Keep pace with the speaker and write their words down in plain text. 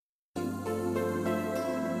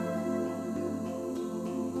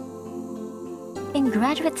In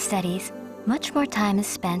graduate studies, much more time is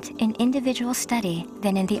spent in individual study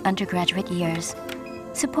than in the undergraduate years.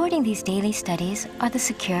 Supporting these daily studies are the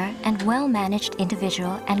secure and well-managed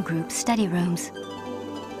individual and group study rooms.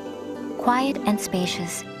 Quiet and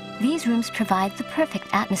spacious, these rooms provide the perfect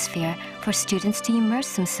atmosphere for students to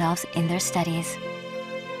immerse themselves in their studies.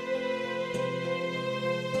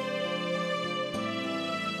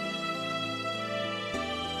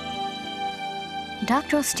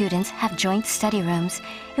 Doctoral students have joint study rooms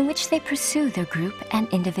in which they pursue their group and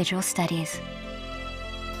individual studies.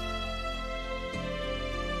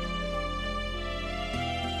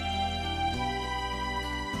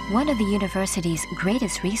 One of the university's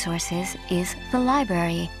greatest resources is the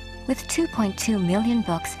library, with 2.2 million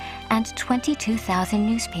books and 22,000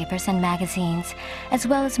 newspapers and magazines, as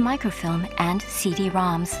well as microfilm and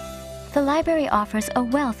CD-ROMs. The library offers a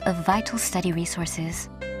wealth of vital study resources.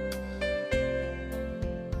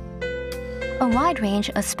 A wide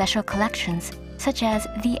range of special collections, such as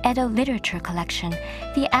the Edo Literature Collection,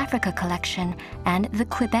 the Africa Collection, and the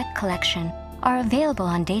Quebec Collection, are available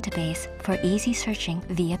on database for easy searching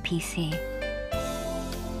via PC.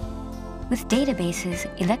 With databases,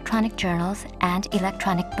 electronic journals, and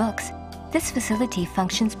electronic books, this facility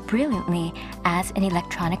functions brilliantly as an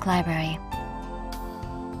electronic library.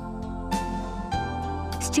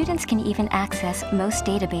 Students can even access most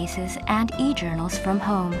databases and e-journals from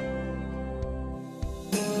home.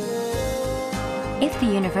 If the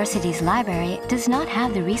university's library does not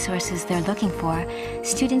have the resources they're looking for,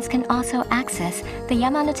 students can also access the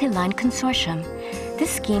Yamanote Line Consortium.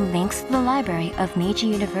 This scheme links the library of Meiji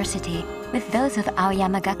University with those of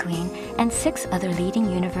Aoyama Gakuin and 6 other leading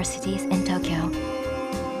universities in Tokyo.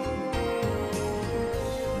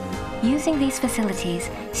 Using these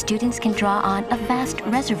facilities, students can draw on a vast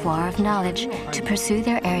reservoir of knowledge to pursue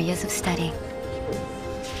their areas of study.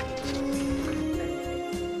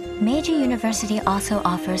 Meiji University also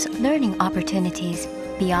offers learning opportunities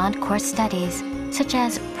beyond course studies, such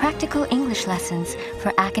as practical English lessons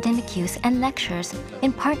for academic use and lectures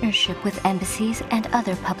in partnership with embassies and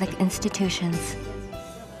other public institutions.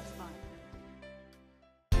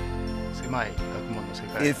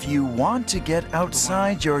 If you want to get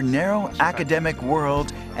outside your narrow academic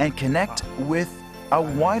world and connect with a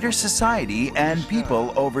wider society and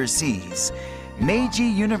people overseas, Meiji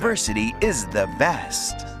University is the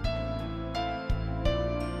best.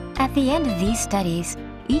 At the end of these studies,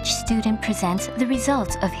 each student presents the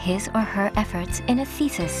results of his or her efforts in a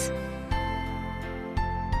thesis.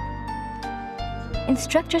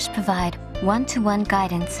 Instructors provide one-to-one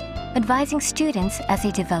guidance, advising students as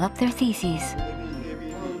they develop their theses.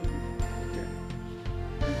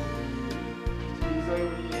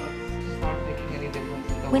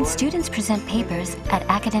 When students present papers at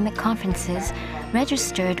academic conferences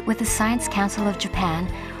registered with the Science Council of Japan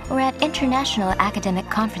or at international academic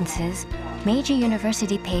conferences, Meiji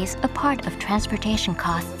University pays a part of transportation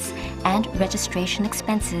costs and registration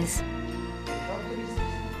expenses.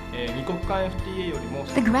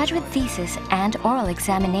 The graduate thesis and oral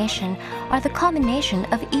examination are the culmination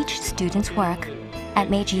of each student's work. At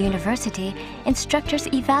Meiji University, instructors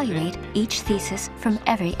evaluate each thesis from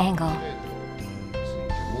every angle.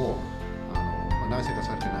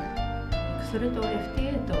 それと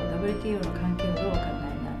FTA と WTO の関係をどうお考え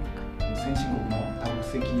になるのか。先進国の多国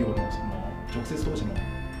籍企業の直接投資の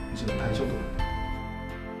一度対象となっ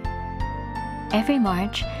て。 Every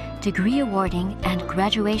March, degree awarding and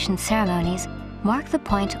graduation ceremonies mark the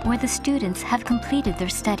point where the students have completed their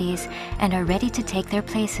studies and are ready to take their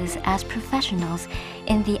places as professionals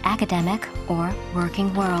in the academic or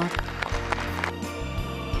working world.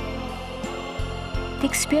 The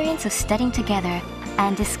experience of studying together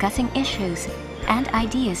and discussing issues and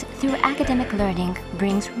ideas through academic learning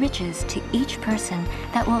brings riches to each person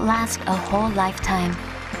that will last a whole lifetime.